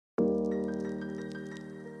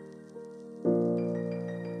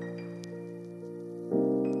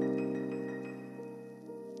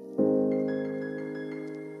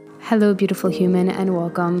Hello, beautiful human, and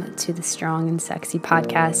welcome to the Strong and Sexy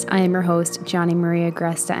podcast. I am your host, Johnny Maria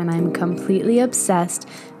Gresta, and I'm completely obsessed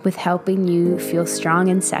with helping you feel strong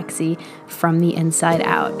and sexy from the inside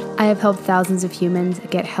out. I have helped thousands of humans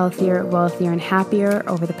get healthier, wealthier, and happier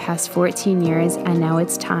over the past 14 years, and now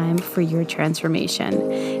it's time for your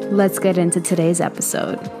transformation. Let's get into today's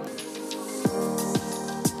episode.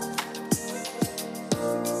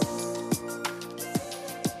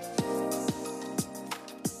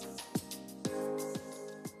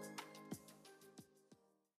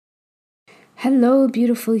 Hello,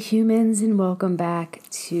 beautiful humans, and welcome back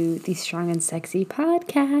to the Strong and Sexy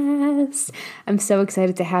podcast. I'm so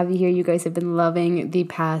excited to have you here. You guys have been loving the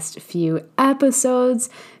past few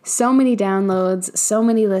episodes. So many downloads, so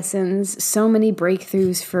many listens, so many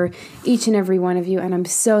breakthroughs for each and every one of you, and I'm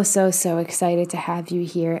so excited to have you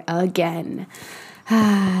here again.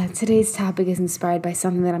 Today's topic is inspired by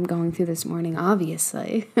something that I'm going through this morning,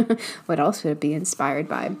 obviously. What else would it be inspired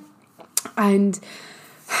by? And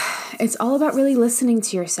it's all about really listening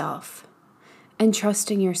to yourself and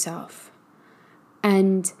trusting yourself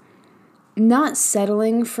and not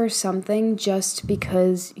settling for something just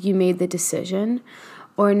because you made the decision,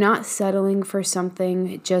 or not settling for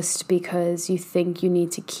something just because you think you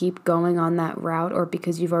need to keep going on that route, or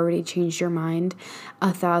because you've already changed your mind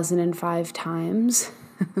 1,005 times.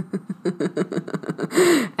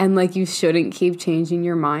 And like, you shouldn't keep changing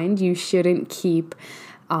your mind. You shouldn't keep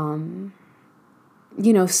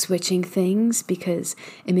switching things because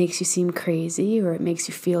it makes you seem crazy or it makes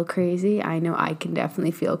you feel crazy. I know I can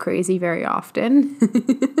definitely feel crazy very often.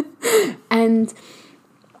 And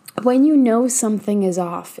when you know something is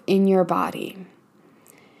off in your body,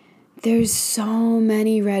 there's so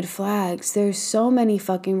many red flags. There's so many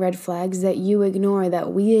fucking red flags that you ignore,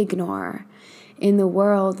 that we ignore in the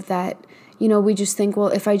world, that, we just think, well,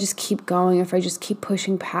 if I just keep going, if I just keep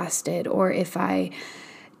pushing past it, or if I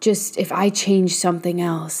change something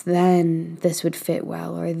else, then this would fit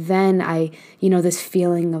well, or then this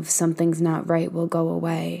feeling of something's not right will go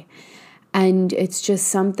away. And it's just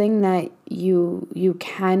something that you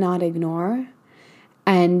cannot ignore.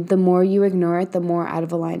 And the more you ignore it, the more out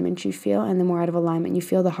of alignment you feel. And the more out of alignment you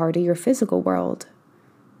feel, the harder your physical world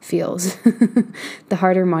feels. The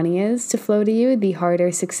harder money is to flow to you, the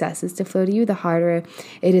harder success is to flow to you, the harder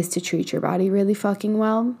it is to treat your body really fucking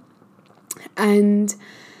well. And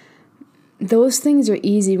those things are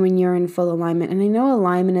easy when you're in full alignment. And I know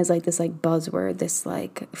alignment is like this buzzword, this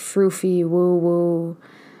froofy woo-woo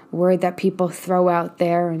word that people throw out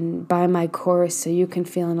there, and buy my course so you can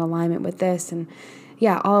feel in alignment with this, and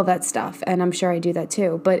yeah, all of that stuff. And I'm sure I do that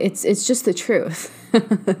too, but it's just the truth.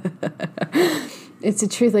 It's the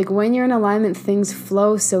truth. Like, when you're in alignment, things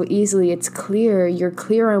flow so easily. It's clear. You're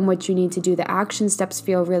clear on what you need to do. The action steps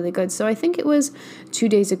feel really good. So I think it was 2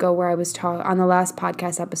 days ago where I was on the last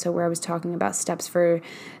podcast episode where I was talking about steps for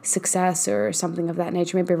success or something of that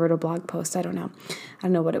nature. Maybe I wrote a blog post. I don't know. I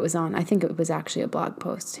don't know what it was on. I think it was actually a blog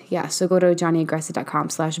post. Yeah. So go to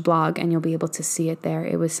johnnyaggressive.com/blog and you'll be able to see it there.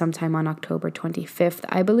 It was sometime on October 25th,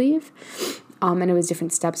 I believe. And it was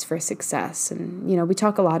different steps for success. And, we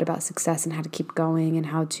talk a lot about success and how to keep going and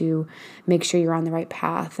how to make sure you're on the right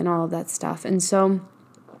path and all of that stuff. And so,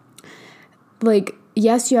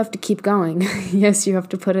 yes, you have to keep going. Yes, you have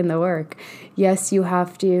to put in the work. Yes, you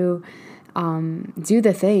have to do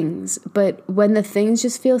the things. But when the things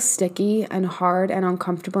just feel sticky and hard and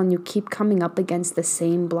uncomfortable, and you keep coming up against the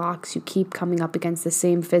same blocks, you keep coming up against the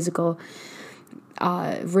same physical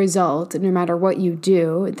result, no matter what you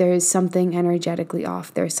do, there's something energetically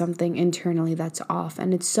off. There's something internally that's off.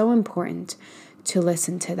 And it's so important to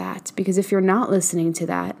listen to that, because if you're not listening to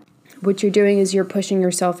that, what you're doing is you're pushing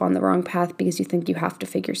yourself on the wrong path because you think you have to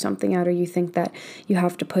figure something out, or you think that you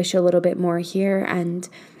have to push a little bit more here. And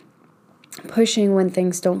pushing when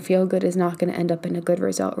things don't feel good is not going to end up in a good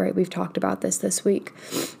result, right? We've talked about this week.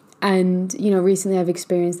 And, recently I've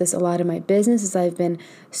experienced this a lot in my business as I've been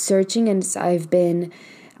searching, and I've been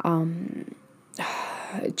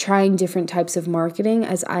trying different types of marketing,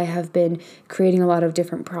 as I have been creating a lot of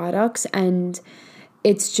different products. And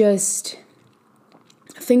it's just,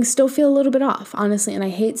 things still feel a little bit off, honestly. And I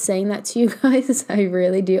hate saying that to you guys. I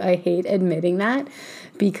really do. I hate admitting that,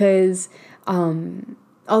 because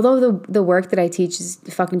although the work that I teach is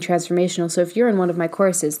fucking transformational, so if you're in one of my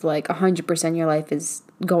courses, 100% your life is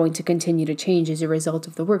going to continue to change as a result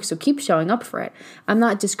of the work. So keep showing up for it. I'm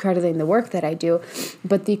not discrediting the work that I do,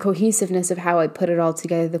 but the cohesiveness of how I put it all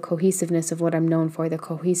together, the cohesiveness of what I'm known for, the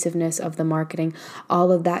cohesiveness of the marketing,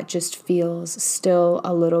 all of that just feels still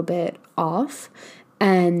a little bit off.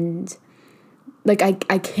 And like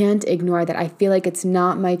I can't ignore that. I feel like it's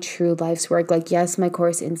not my true life's work. Like, yes, my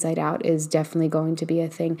course Inside Out is definitely going to be a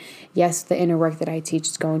thing. Yes, the inner work that I teach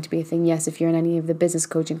is going to be a thing. Yes, if you're in any of the business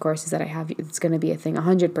coaching courses that I have, it's going to be a thing.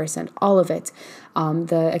 100%, all of it.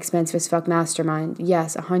 The Expensive as Fuck Mastermind,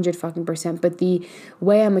 yes, 100%. But the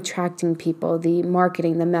way I'm attracting people, the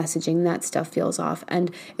marketing, the messaging, that stuff feels off, and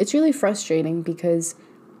it's really frustrating because,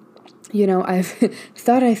 you know, I've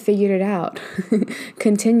thought I figured it out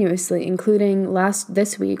continuously, including last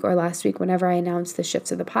week, whenever I announced the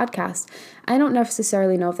shifts of the podcast. I don't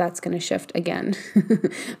necessarily know if that's going to shift again.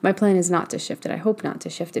 My plan is not to shift it. I hope not to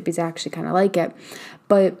shift it because I actually kind of like it.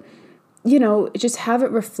 But, you know, just have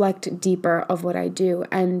it reflect deeper of what I do.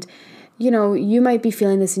 And, you know, you might be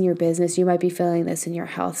feeling this in your business. You might be feeling this in your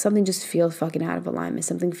health. Something just feels fucking out of alignment.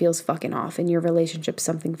 Something feels fucking off. In your relationship,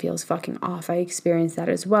 something feels fucking off. I experienced that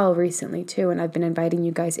as well recently too. And I've been inviting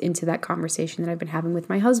you guys into that conversation that I've been having with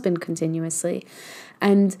my husband continuously.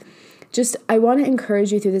 And just, I want to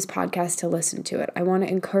encourage you through this podcast to listen to it. I want to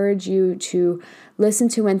encourage you to listen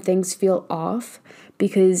to when things feel off,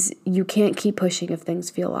 because you can't keep pushing if things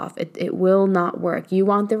feel off. It will not work. You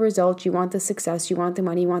want the results, you want the success, you want the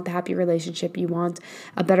money, you want the happy relationship, you want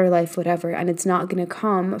a better life, whatever. And it's not going to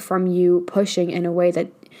come from you pushing in a way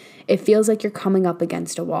that it feels like you're coming up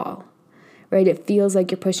against a wall, right? It feels like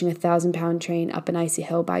you're pushing a 1,000-pound train up an icy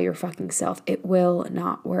hill by your fucking self. It will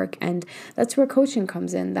not work. And that's where coaching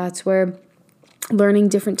comes in. That's where learning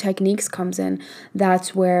different techniques comes in.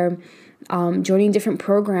 That's where joining different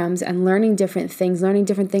programs and learning different things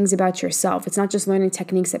about yourself. It's not just learning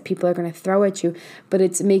techniques that people are going to throw at you, but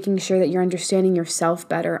it's making sure that you're understanding yourself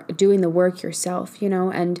better, doing the work yourself, you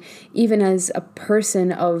know. And even as a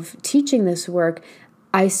person of teaching this work,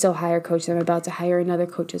 I still hire coaches. I'm about to hire another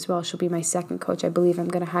coach as well. She'll be my second coach. I believe I'm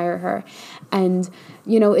going to hire her. And,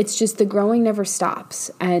 you know, it's just the growing never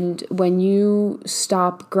stops. And when you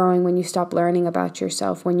stop growing, when you stop learning about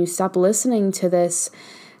yourself, when you stop listening to this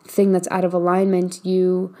thing that's out of alignment,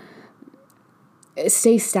 you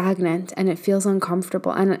stay stagnant and it feels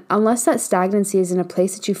uncomfortable. And unless that stagnancy is in a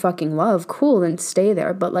place that you fucking love, cool, then stay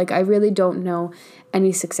there. But like, I really don't know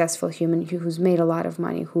any successful human who's made a lot of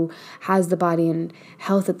money, who has the body and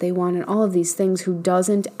health that they want and all of these things, who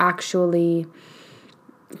doesn't actually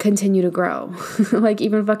continue to grow. Like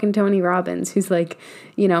even fucking Tony Robbins, who's like,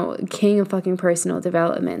 you know, king of fucking personal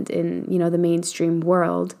development in, you know, the mainstream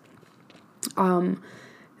world,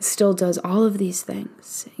 still does all of these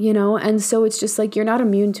things, you know? And so it's just like, you're not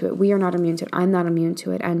immune to it. We are not immune to it. I'm not immune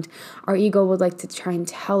to it. And our ego would like to try and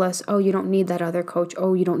tell us, oh, you don't need that other coach.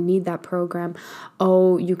 Oh, you don't need that program.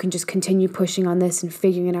 Oh, you can just continue pushing on this and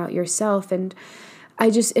figuring it out yourself. And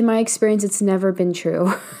in my experience, it's never been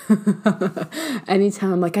true.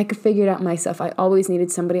 Anytime, like, I could figure it out myself. I always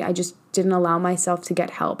needed somebody. I just didn't allow myself to get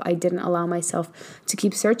help. I didn't allow myself to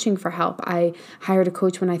keep searching for help. I hired a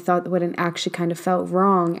coach when I thought what it actually kind of felt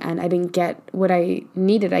wrong, and I didn't get what I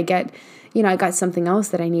needed. I got something else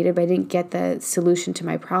that I needed, but I didn't get the solution to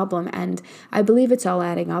my problem. And I believe it's all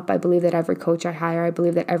adding up. I believe that every coach I hire, I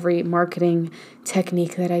believe that every marketing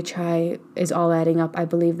technique that I try is all adding up. I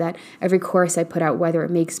believe that every course I put out, whether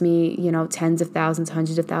it makes me, you know, tens of thousands,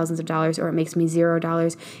 hundreds of thousands of dollars, or it makes me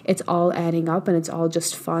 $0, it's all adding up, and it's all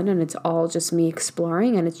just fun, and it's all just me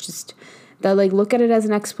exploring. And it's just that, like, look at it as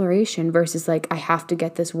an exploration versus like, I have to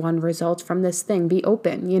get this one result from this thing. Be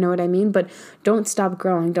open, you know what I mean? But don't stop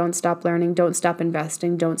growing, don't stop learning, don't stop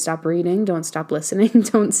investing, don't stop reading, don't stop listening,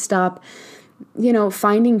 don't stop, you know,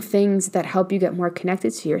 finding things that help you get more connected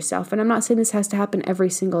to yourself. And I'm not saying this has to happen every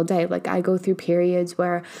single day. Like, I go through periods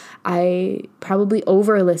where I probably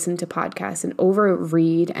over listen to podcasts and over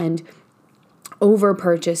read and over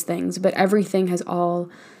purchase things, but everything has all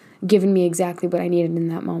given me exactly what I needed in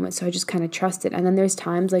that moment. So I just kind of trust it. And then there's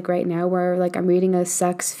times like right now where like I'm reading a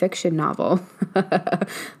sex fiction novel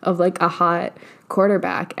of like a hot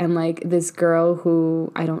quarterback and like this girl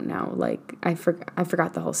who, I don't know, like I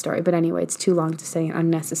forgot the whole story. But anyway, it's too long to say and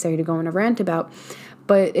unnecessary to go on a rant about.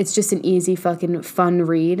 But it's just an easy fucking fun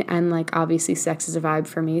read. And like obviously sex is a vibe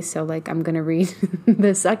for me. So like I'm going to read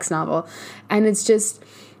the sex novel. And it's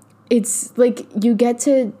like you get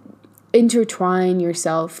to intertwine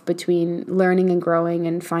yourself between learning and growing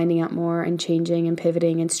and finding out more and changing and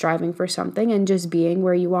pivoting and striving for something and just being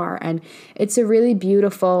where you are. And it's a really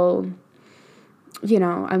beautiful, you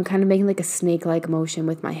know, I'm kind of making like a snake-like motion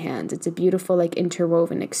with my hands. It's a beautiful like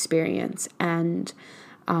interwoven experience. And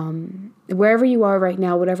wherever you are right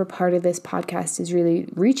now, whatever part of this podcast is really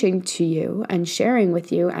reaching to you and sharing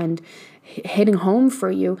with you and hitting home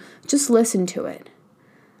for you, just listen to it.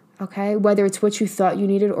 Okay, whether it's what you thought you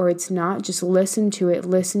needed or it's not, just listen to it.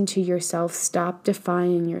 Listen to yourself. Stop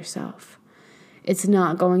defying yourself. it's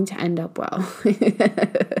not going to end up well.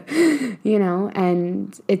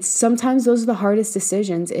 And it's sometimes those are the hardest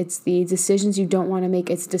decisions. It's the decisions you don't want to make.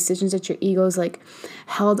 It's decisions that your ego's like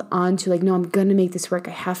held on to, like, no, I'm going to make this work.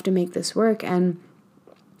 I have to make this work. And,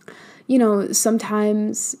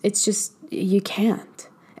 sometimes it's just, you can't.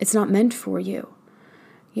 It's not meant for you.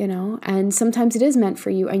 And sometimes it is meant for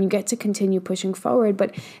you and you get to continue pushing forward,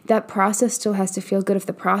 but that process still has to feel good. If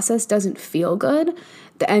the process doesn't feel good,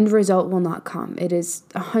 the end result will not come. It is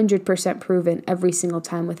 100% proven every single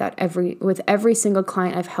time with every single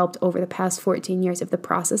client I've helped over the past 14 years. If the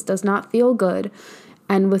process does not feel good,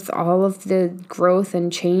 and with all of the growth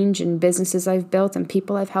and change and businesses I've built and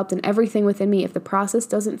people I've helped and everything within me, if the process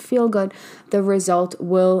doesn't feel good, the result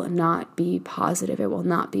will not be positive. It will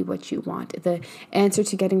not be what you want. The answer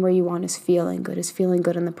to getting where you want is feeling good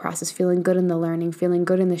in the process, feeling good in the learning, feeling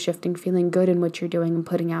good in the shifting, feeling good in what you're doing and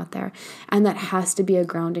putting out there. And that has to be a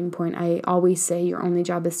grounding point. I always say your only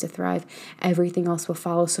job is to thrive. Everything else will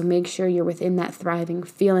follow. So make sure you're within that thriving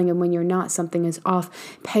feeling. And when you're not, something is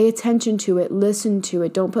off. Pay attention to it. Listen to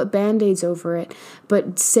it. Don't put band-aids over it,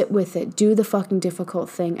 but sit with it. Do the fucking difficult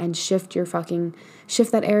thing and shift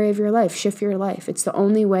that area of your life. Shift your life. It's the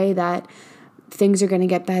only way that things are going to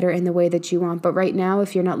get better in the way that you want. But right now,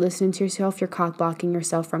 if you're not listening to yourself, you're cock blocking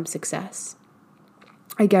yourself from success.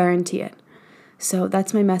 I guarantee it. So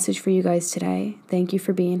that's my message for you guys today. Thank you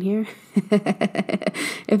for being here.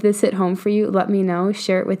 If this hit home for you, let me know.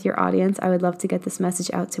 Share it with your audience. I would love to get this message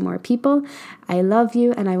out to more people. I love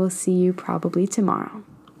you, and I will see you probably tomorrow.